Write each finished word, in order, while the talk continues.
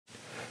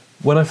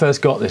When I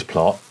first got this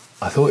plot,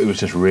 I thought it was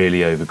just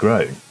really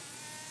overgrown,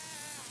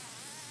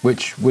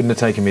 which wouldn't have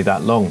taken me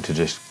that long to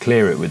just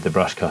clear it with the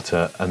brush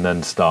cutter and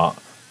then start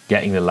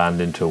getting the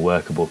land into a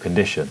workable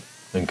condition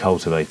and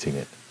cultivating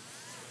it.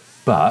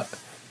 But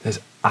there's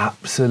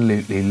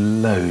absolutely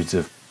loads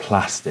of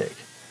plastic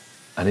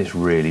and it's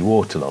really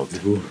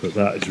waterlogged. But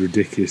that is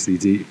ridiculously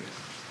deep.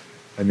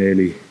 I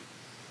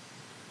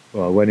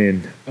went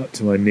in up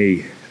to my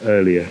knee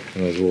earlier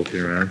when I was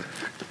walking around.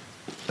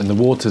 And the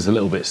water's a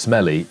little bit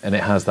smelly and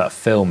it has that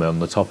film on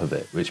the top of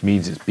it, which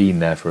means it's been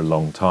there for a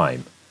long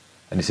time.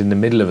 And it's in the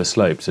middle of a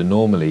slope, so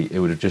normally it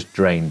would have just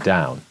drained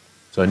down.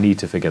 So I need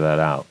to figure that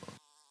out.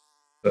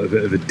 Got a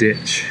bit of a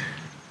ditch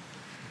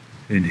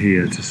in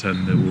here to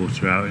send the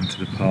water out into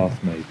the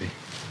path maybe.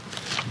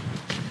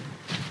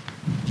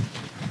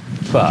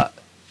 But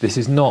this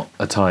is not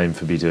a time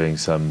for me doing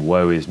some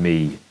woe is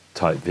me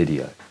type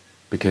video,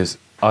 because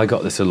I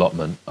got this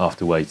allotment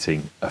after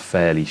waiting a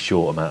fairly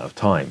short amount of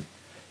time.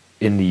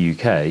 In the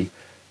UK,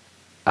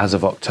 as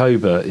of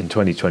October in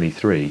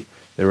 2023,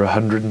 there are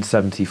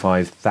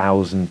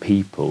 175,000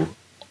 people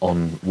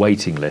on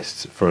waiting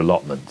lists for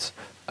allotments,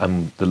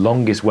 and the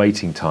longest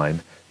waiting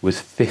time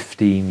was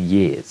 15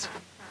 years.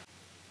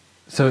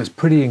 So it's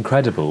pretty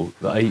incredible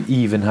that I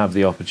even have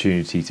the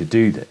opportunity to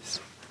do this.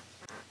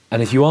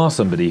 And if you are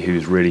somebody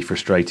who's really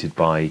frustrated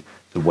by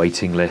the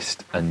waiting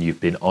list and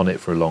you've been on it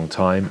for a long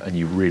time and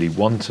you really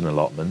want an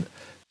allotment,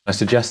 I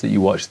suggest that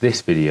you watch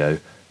this video,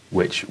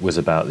 which was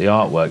about the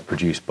artwork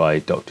produced by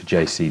Dr.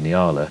 J.C.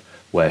 Nyala,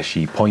 where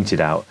she pointed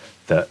out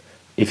that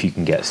if you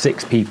can get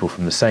 6 people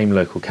from the same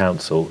local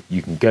council,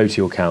 you can go to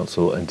your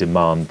council and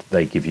demand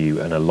they give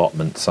you an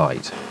allotment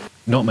site.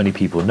 Not many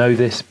people know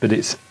this, but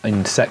it's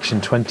in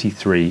section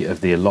 23 of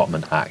the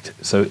Allotment Act,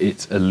 so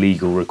it's a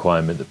legal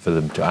requirement for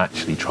them to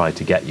actually try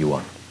to get you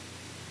one.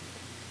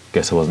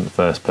 Guess I wasn't the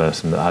first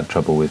person that had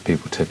trouble with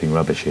people tipping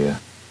rubbish here.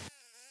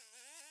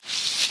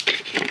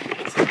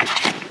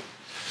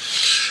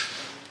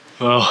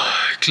 Well,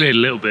 cleared a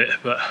little bit,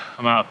 but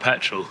I'm out of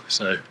petrol,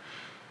 so I'm going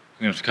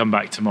to have to come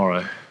back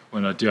tomorrow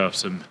when I do have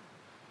some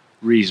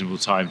reasonable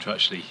time to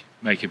actually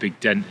make a big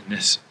dent in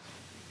this.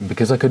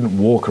 Because I couldn't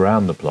walk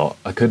around the plot,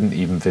 I couldn't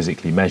even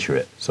physically measure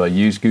it. So I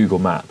used Google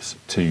Maps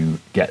to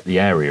get the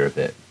area of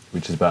it,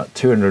 which is about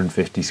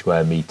 250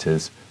 square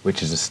metres,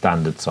 which is a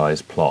standard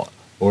size plot,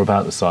 or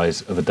about the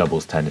size of a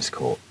doubles tennis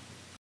court.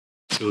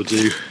 So we'll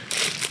do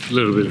a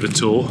little bit of a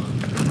tour.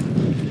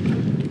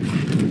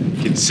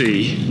 You can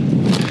see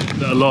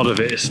that a lot of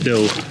it is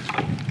still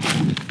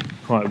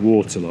quite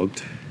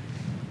waterlogged.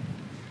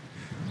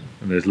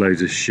 And there's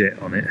loads of shit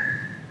on it.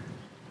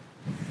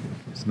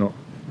 It's not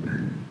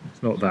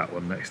that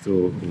one next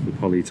door, or the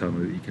polytunnel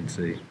that you can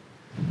see,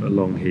 but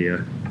along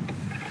here.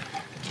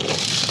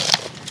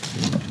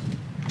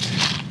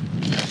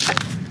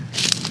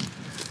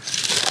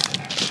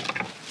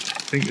 I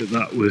think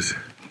that was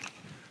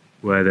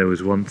where there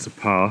was once a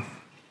path,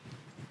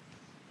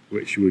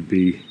 which would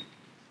be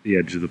the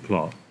edge of the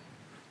plot,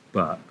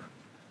 but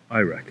I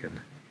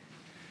reckon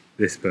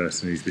this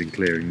person who's been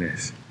clearing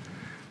this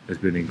has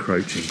been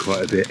encroaching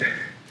quite a bit,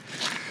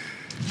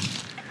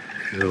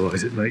 because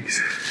otherwise it makes,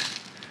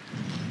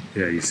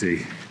 yeah, you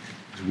see,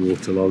 it's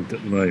waterlogged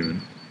at the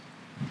moment.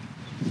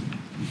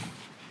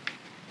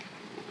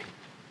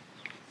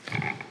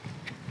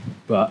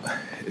 But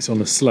it's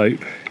on a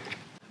slope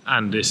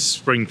and it's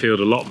Springfield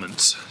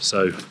allotments,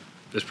 so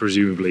there's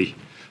presumably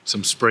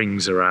some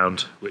springs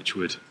around, which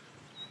would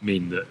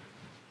mean that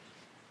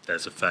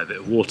there's a fair bit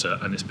of water,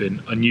 and it's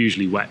been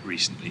unusually wet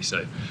recently,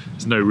 so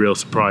there's no real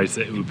surprise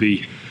that it would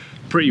be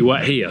pretty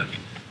wet here.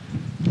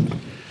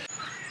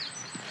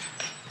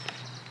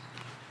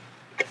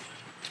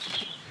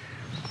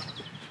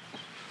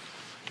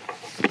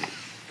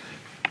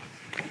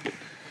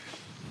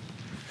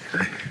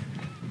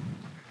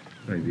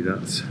 Maybe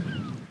that's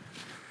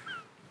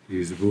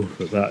usable,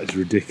 but that is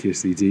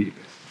ridiculously deep.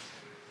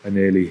 I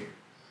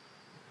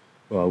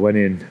went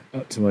in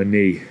up to my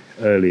knee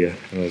earlier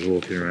when I was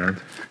walking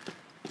around.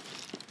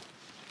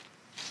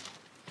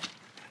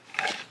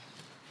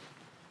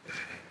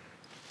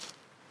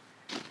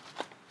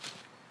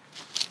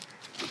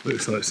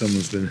 Looks like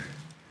someone's been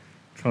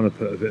trying to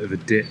put a bit of a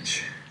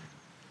ditch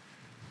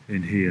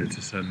in here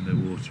to send the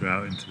water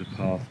out into the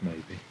path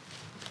maybe.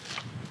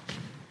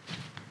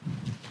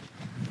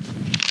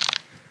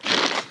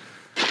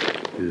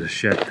 There's a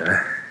shed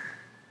there.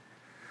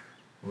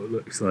 What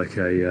looks like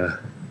a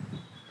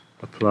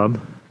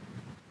plum.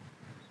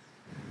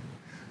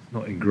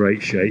 Not in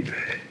great shape.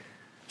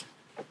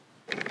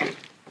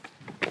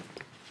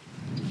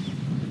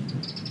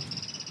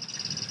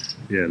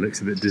 Yeah, it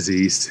looks a bit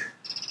diseased.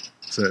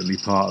 Certainly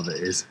part of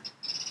it is.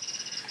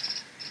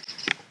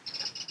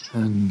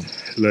 And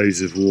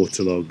loads of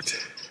waterlogged,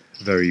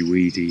 very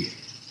weedy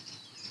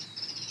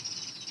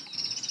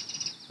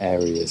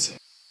areas.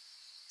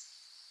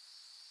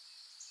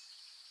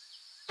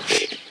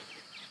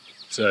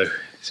 So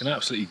it's an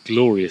absolutely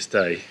glorious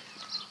day,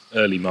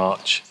 early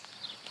March,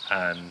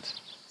 and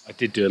I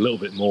did do a little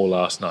bit more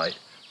last night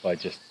by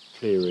just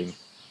clearing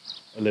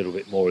a little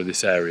bit more of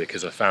this area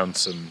because I found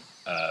some,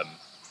 I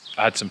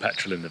had some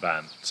petrol in the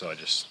van, so I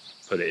just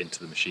put it into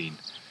the machine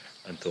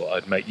and thought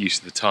I'd make use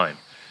of the time.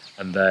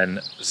 And then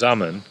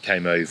Zaman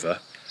came over,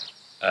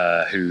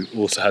 who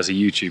also has a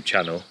YouTube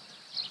channel,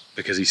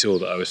 because he saw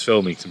that I was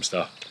filming some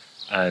stuff,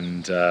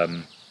 and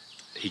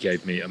he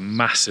gave me a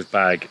massive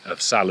bag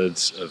of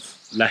salads, of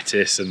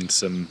lettuce and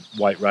some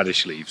white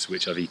radish leaves,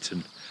 which I've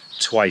eaten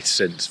twice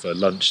since, for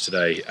lunch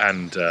today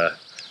and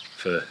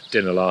for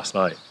dinner last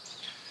night,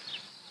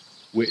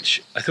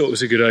 which I thought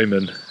was a good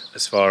omen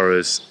as far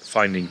as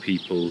finding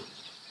people,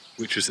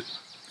 which was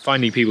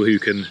finding people who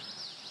can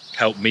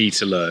help me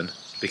to learn,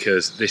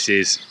 because this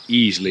is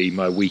easily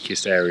my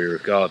weakest area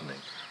of gardening.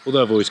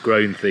 Although I've always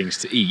grown things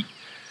to eat,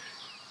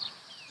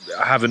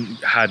 I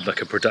haven't had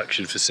like a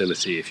production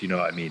facility, if you know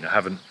what I mean. I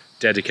haven't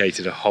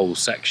dedicated a whole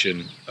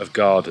section of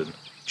garden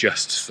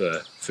just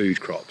for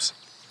food crops.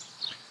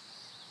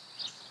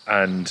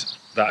 And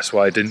that's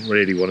why I didn't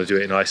really want to do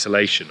it in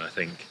isolation. I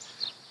think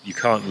you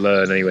can't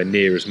learn anywhere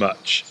near as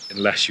much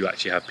unless you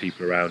actually have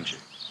people around you.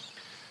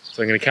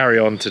 So I'm going to carry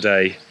on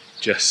today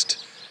just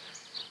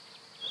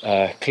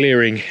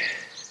clearing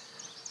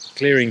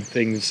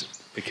things,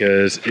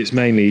 because it's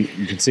mainly,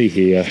 you can see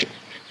here,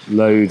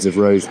 loads of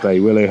rose bay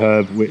willow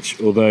herb, which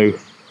although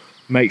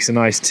makes a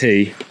nice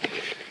tea,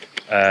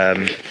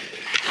 I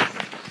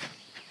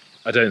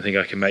don't think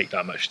I can make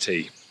that much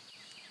tea.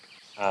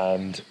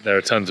 And there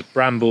are tons of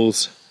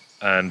brambles,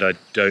 and I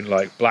don't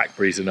like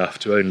blackberries enough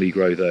to only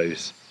grow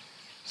those.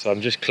 So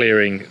I'm just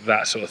clearing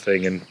that sort of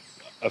thing, and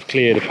I've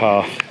cleared a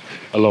path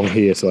along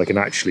here so I can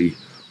actually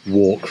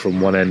walk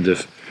from one end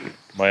of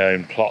my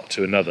own plot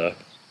to another.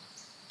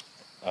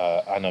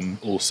 And I'm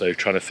also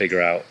trying to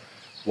figure out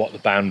what the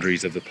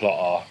boundaries of the plot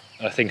are.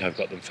 I think I've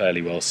got them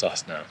fairly well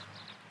sussed now.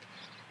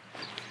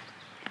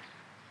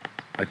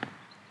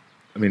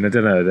 I mean, I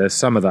don't know, there's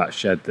some of that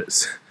shed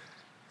that's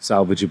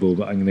salvageable,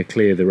 but I'm going to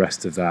clear the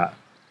rest of that,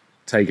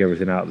 take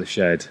everything out of the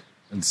shed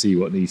and see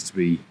what needs to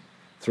be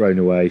thrown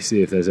away,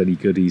 see if there's any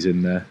goodies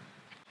in there.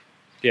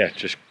 Yeah,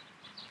 just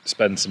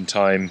spend some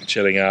time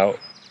chilling out,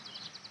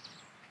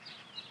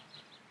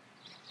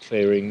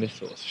 clearing this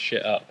sort of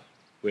shit up,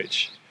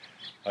 which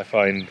I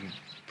find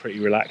pretty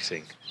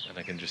relaxing, and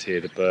I can just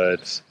hear the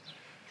birds,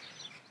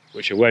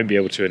 which I won't be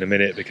able to in a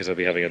minute because I'll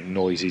be having a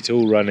noisy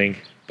tool running.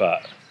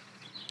 But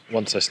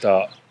once I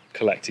start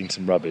collecting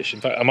some rubbish, in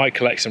fact I might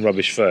collect some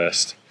rubbish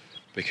first,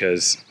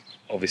 because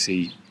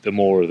obviously the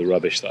more of the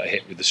rubbish that I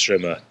hit with the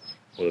strimmer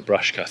or the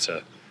brush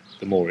cutter,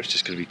 the more it's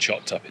just going to be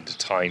chopped up into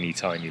tiny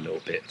little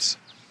bits.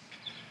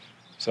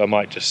 So I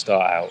might just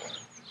start out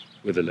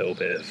with a little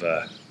bit of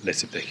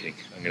litter picking.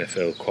 I'm going to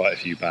fill quite a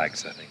few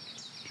bags, I think.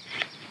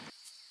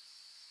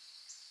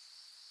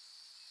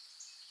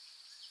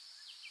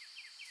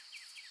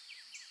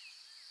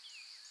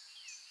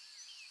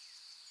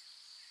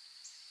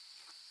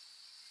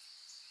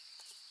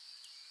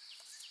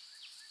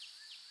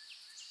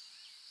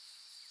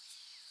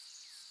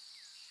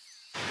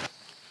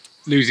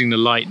 Losing the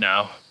light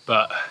now,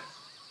 but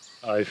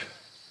I've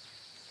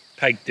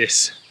pegged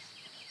this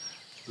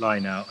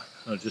line out.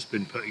 I've just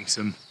been putting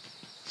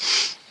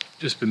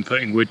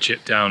wood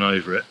chip down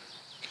over it,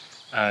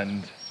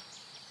 and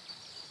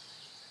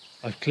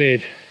I've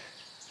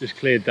just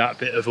cleared that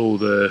bit of all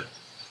the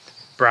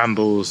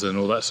brambles and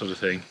all that sort of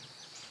thing.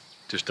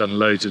 Just done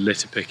loads of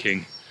litter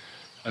picking,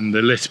 and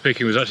the litter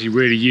picking was actually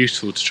really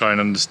useful to try and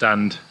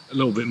understand a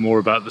little bit more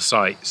about the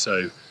site.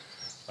 So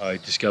I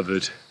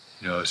discovered,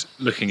 I was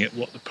looking at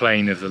what the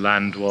plane of the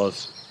land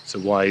was, so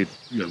why,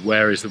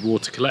 where is the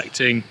water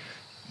collecting,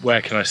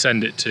 where can I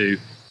send it to.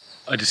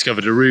 I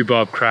discovered a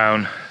rhubarb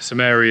crown,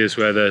 some areas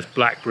where there's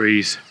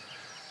blackberries,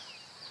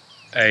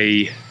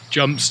 a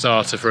jump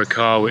starter for a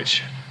car,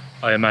 which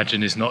I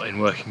imagine is not in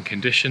working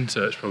condition,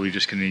 so it's probably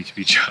just going to need to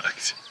be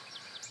chucked.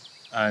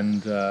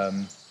 And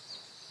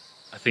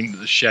I think that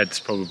the shed's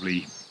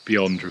probably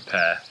beyond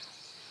repair,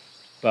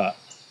 but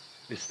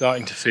it's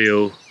starting to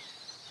feel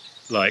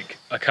like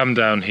I come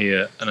down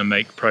here and I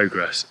make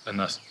progress, and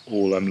that's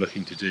all I'm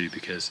looking to do,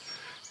 because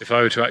if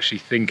I were to actually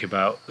think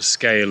about the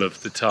scale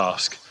of the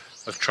task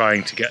of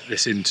trying to get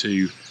this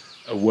into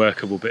a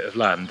workable bit of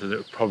land, then it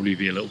would probably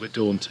be a little bit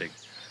daunting.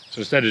 So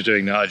instead of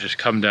doing that, I just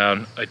come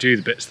down, I do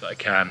the bits that I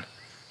can,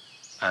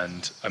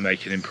 and I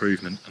make an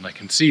improvement, and I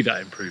can see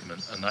that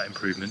improvement, and that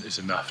improvement is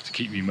enough to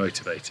keep me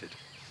motivated.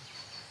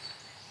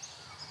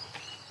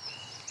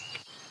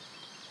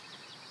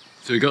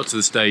 So we got to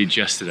the stage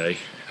yesterday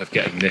of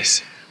getting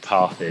this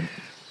path in.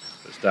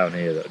 It's down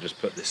here that I just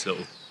put this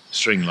little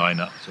string line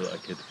up so that I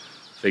could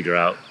figure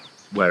out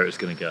where it's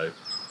going to go.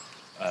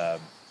 And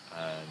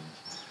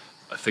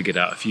I figured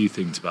out a few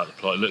things about the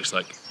plot. It looks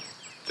like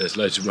there's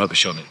loads of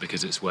rubbish on it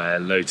because it's where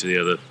loads of the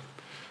other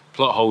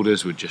plot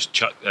holders would just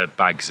chuck their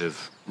bags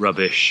of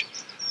rubbish.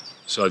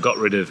 So I got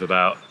rid of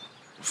about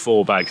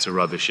 4 bags of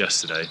rubbish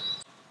yesterday.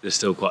 There's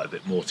still quite a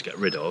bit more to get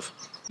rid of.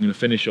 I'm going to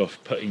finish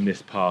off putting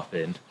this path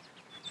in,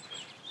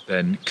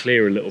 then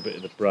clear a little bit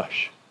of the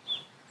brush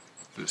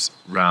that's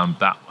round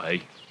that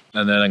way,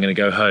 and then I'm going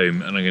to go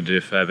home and I'm going to do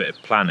a fair bit of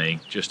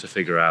planning just to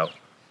figure out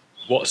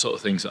what sort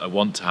of things that I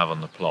want to have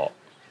on the plot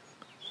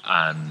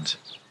and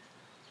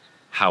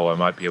how I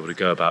might be able to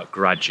go about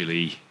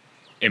gradually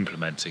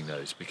implementing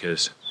those,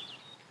 because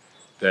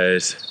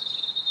there's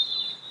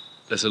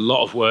a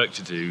lot of work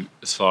to do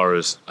as far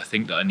as I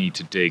think that I need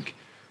to dig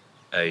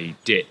a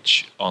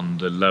ditch on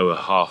the lower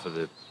half of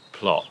the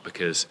plot,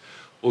 because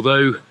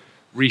although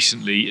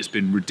recently it's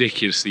been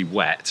ridiculously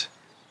wet,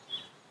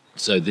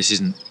 so this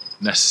isn't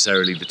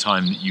necessarily the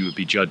time that you would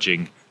be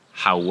judging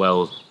how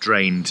well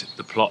drained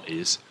the plot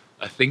is,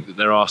 I think that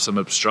there are some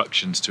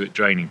obstructions to it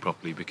draining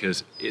properly,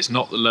 because it's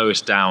not the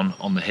lowest down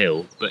on the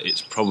hill, but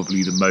it's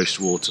probably the most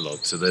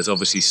waterlogged. So there's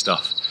obviously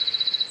stuff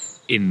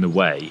in the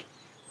way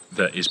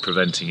that is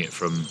preventing it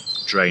from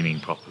draining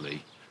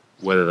properly,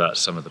 whether that's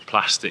some of the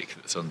plastic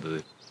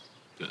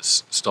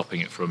that's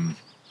stopping it from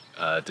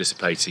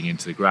dissipating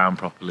into the ground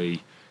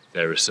properly.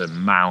 There are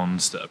some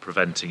mounds that are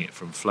preventing it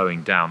from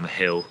flowing down the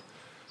hill.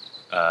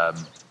 I'm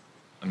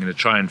going to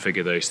try and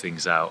figure those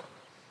things out.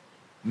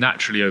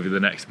 Naturally, over the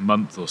next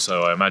month or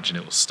so, I imagine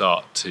it will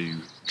start to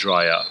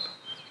dry up.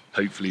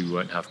 Hopefully we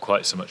won't have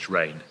quite so much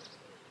rain.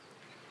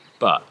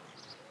 But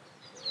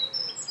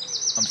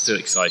I'm still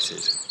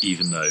excited,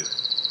 even though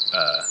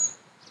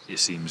it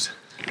seems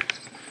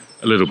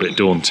a little bit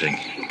daunting.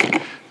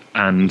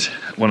 And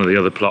one of the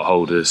other plot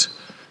holders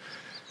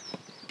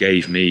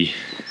gave me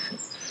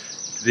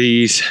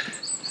these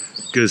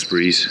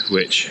gooseberries,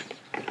 which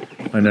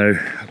I know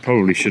I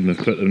probably shouldn't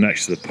have put them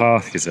next to the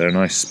path because they're a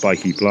nice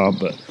spiky plant,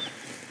 but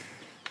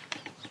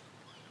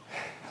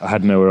I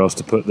had nowhere else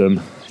to put them.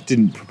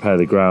 Didn't prepare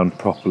the ground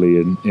properly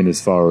in as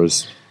far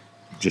as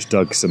just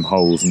dug some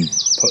holes and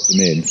put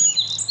them in.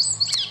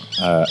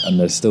 And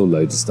there's still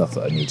loads of stuff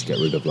that I need to get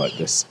rid of, like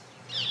this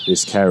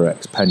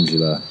Carex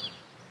pendula.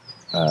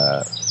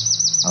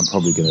 I'm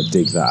probably going to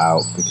dig that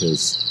out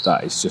because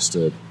that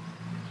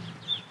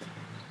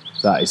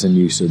is a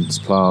nuisance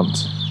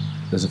plant.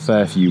 There's a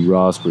fair few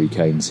raspberry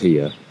canes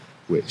here,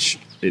 which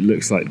it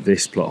looks like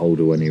this plot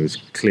holder, when he was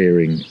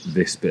clearing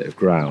this bit of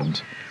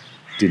ground,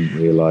 didn't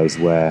realise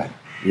where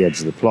the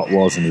edge of the plot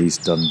was, and he's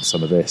done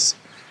some of this.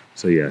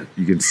 So yeah,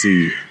 you can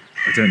see,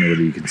 I don't know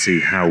whether you can see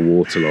how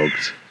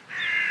waterlogged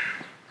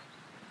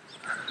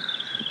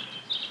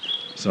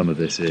some of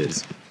this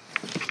is.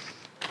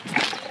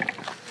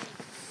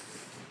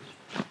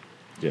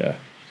 Yeah.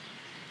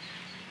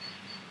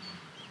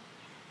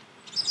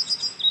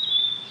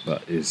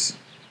 That is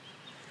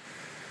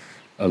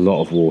a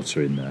lot of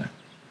water in there.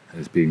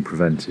 It's being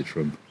prevented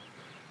from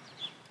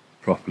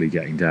properly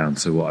getting down.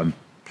 So what I'm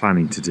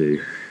planning to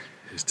do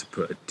is to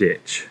put a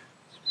ditch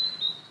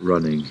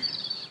running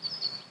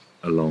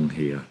along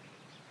here.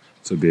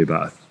 So it'll be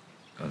about,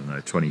 I don't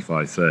know,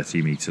 25,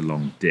 30 metre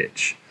long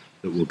ditch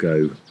that will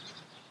go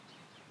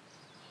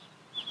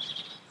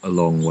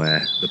along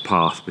where the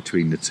path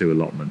between the two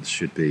allotments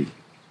should be.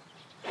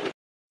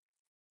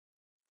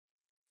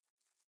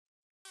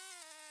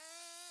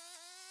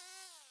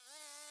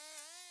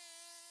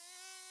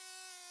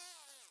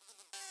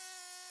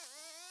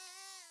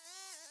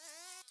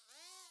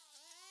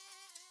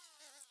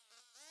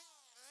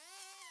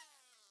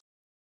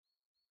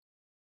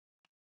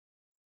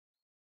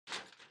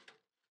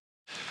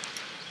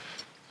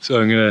 So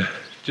I'm going to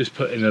just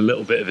put in a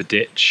little bit of a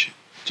ditch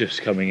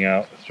just coming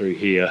out through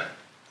here.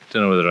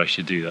 Don't know whether I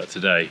should do that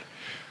today.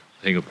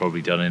 I think I've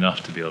probably done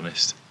enough, to be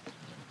honest.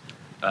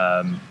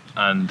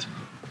 And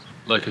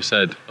like I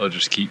said, I'll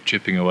just keep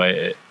chipping away at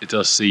it. It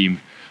does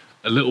seem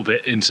a little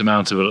bit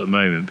insurmountable at the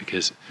moment,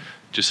 because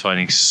just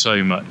finding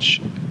so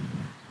much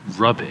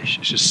rubbish,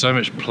 it's just so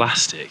much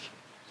plastic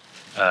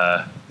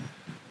that,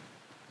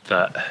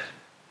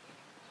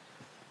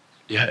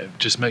 yeah, it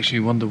just makes me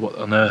wonder what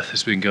on earth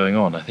has been going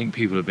on. I think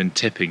people have been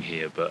tipping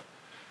here, but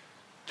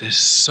there's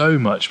so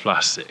much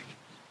plastic.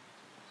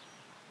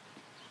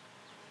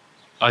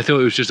 I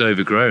thought it was just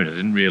overgrown. I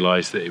didn't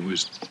realise that it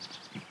was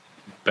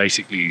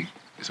basically,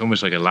 it's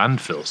almost like a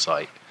landfill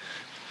site.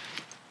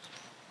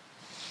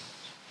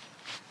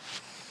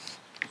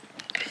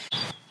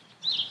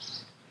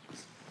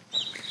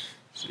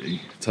 See,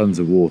 tons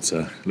of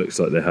water. Looks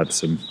like they had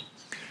some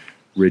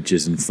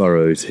ridges and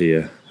furrows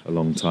here a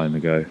long time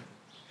ago.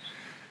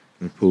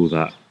 I'm going to pull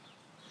that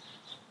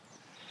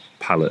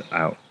pallet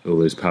out, all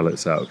those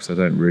pallets out, because I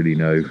don't really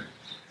know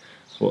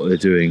what they're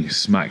doing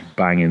smack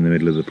bang in the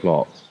middle of the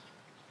plot.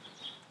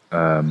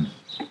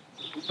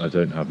 I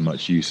don't have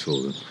much use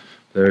for them.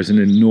 There is an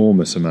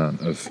enormous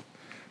amount of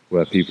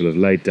where people have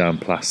laid down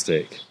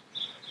plastic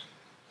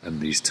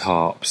and these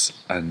tarps,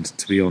 and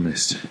to be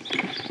honest,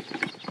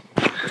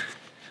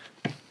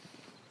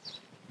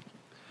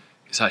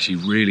 it's actually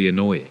really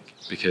annoying,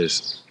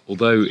 because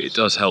although it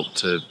does help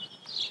to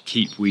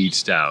keep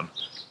weeds down,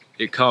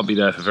 it can't be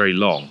there for very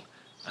long,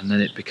 and then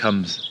it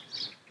becomes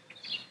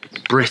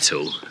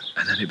brittle,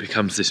 and then it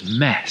becomes this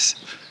mess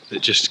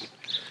that just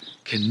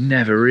can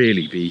never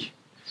really be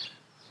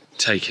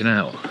taken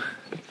out.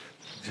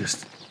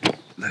 Just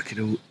look at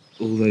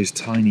all those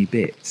tiny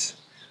bits.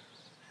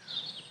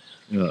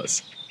 You know,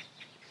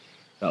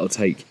 that'll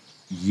take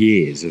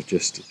years of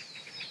just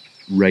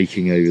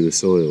raking over the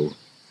soil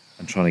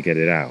and trying to get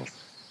it out.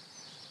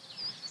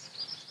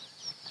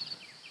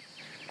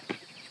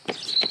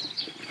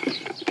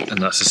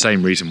 And that's the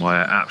same reason why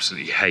I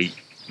absolutely hate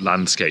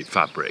landscape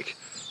fabric.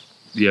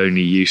 The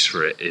only use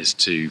for it is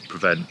to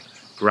prevent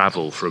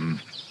gravel from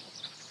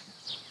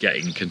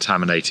getting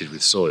contaminated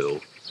with soil.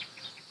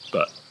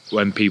 But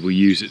when people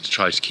use it to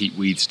try to keep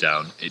weeds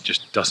down, it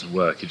just doesn't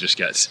work. It just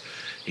gets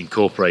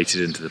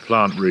incorporated into the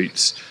plant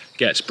roots,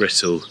 gets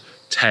brittle,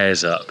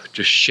 tears up,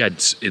 just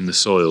sheds in the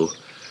soil,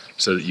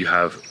 so that you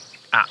have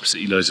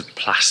absolutely loads of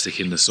plastic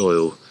in the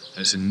soil, and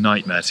it's a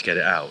nightmare to get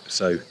it out.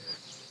 So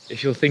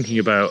if you're thinking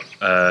about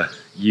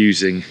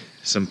using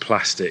some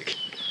plastic,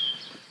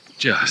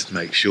 just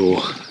make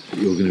sure that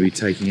you're going to be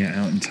taking it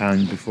out in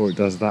time before it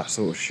does that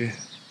sort of shit.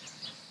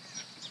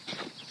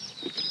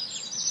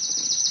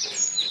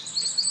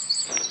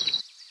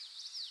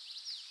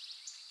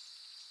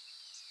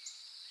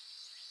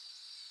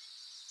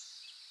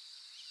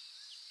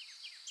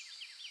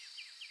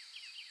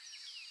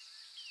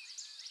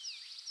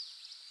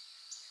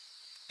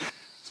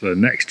 So the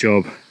next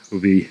job will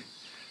be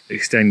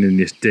extending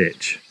this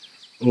ditch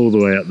all the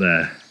way up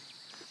there.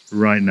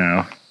 Right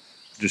now,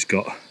 I've just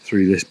got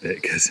through this bit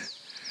because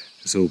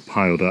it's all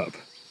piled up.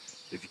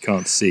 If you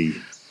can't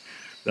see,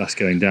 that's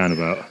going down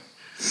about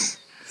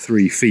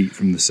 3 feet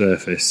from the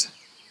surface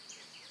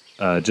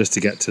just to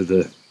get to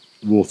the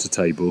water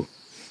table,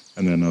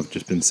 and then I've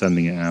just been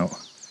sending it out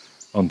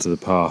onto the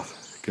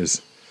path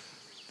because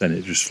then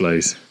it just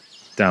flows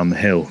down the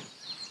hill.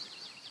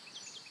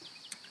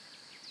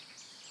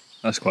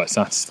 That's quite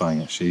satisfying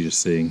actually,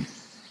 just seeing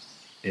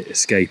it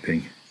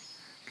escaping,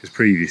 because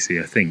previously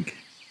I think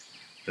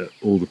that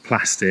all the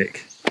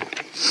plastic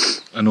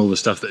and all the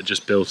stuff that had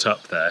just built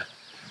up there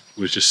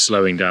was just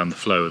slowing down the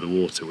flow of the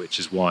water, which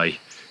is why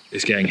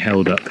it's getting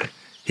held up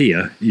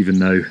here, even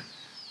though,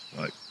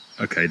 like,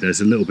 okay,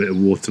 there's a little bit of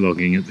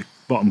waterlogging at the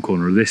bottom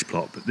corner of this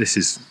plot, but this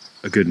is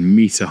a good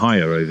metre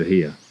higher over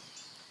here.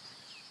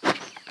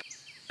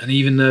 And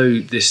even though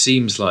this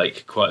seems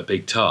like quite a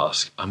big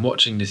task, I'm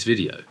watching this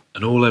video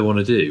and all I want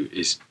to do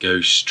is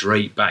go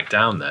straight back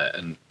down there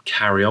and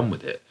carry on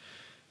with it.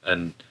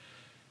 And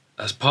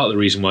that's part of the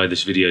reason why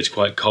this video is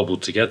quite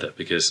cobbled together,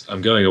 because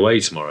I'm going away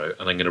tomorrow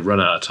and I'm going to run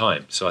out of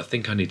time. So I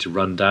think I need to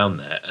run down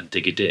there and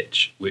dig a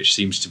ditch, which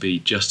seems to be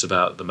just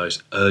about the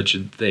most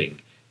urgent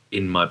thing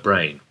in my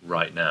brain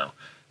right now.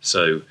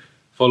 So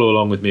follow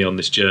along with me on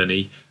this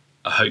journey.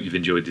 I hope you've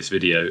enjoyed this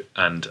video,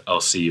 and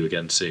I'll see you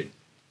again soon.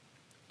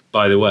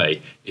 By the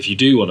way, if you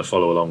do want to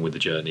follow along with the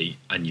journey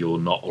and you're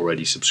not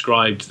already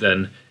subscribed,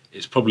 then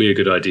it's probably a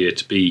good idea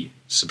to be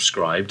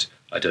subscribed.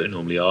 I don't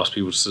normally ask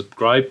people to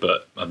subscribe,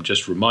 but I'm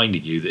just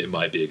reminding you that it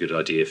might be a good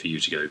idea for you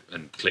to go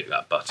and click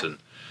that button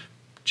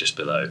just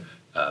below,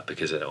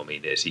 because then it will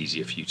mean it's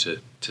easier for you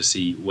to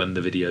see when the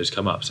videos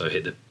come up. So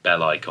hit the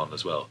bell icon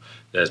as well.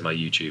 There's my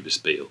YouTuber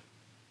spiel.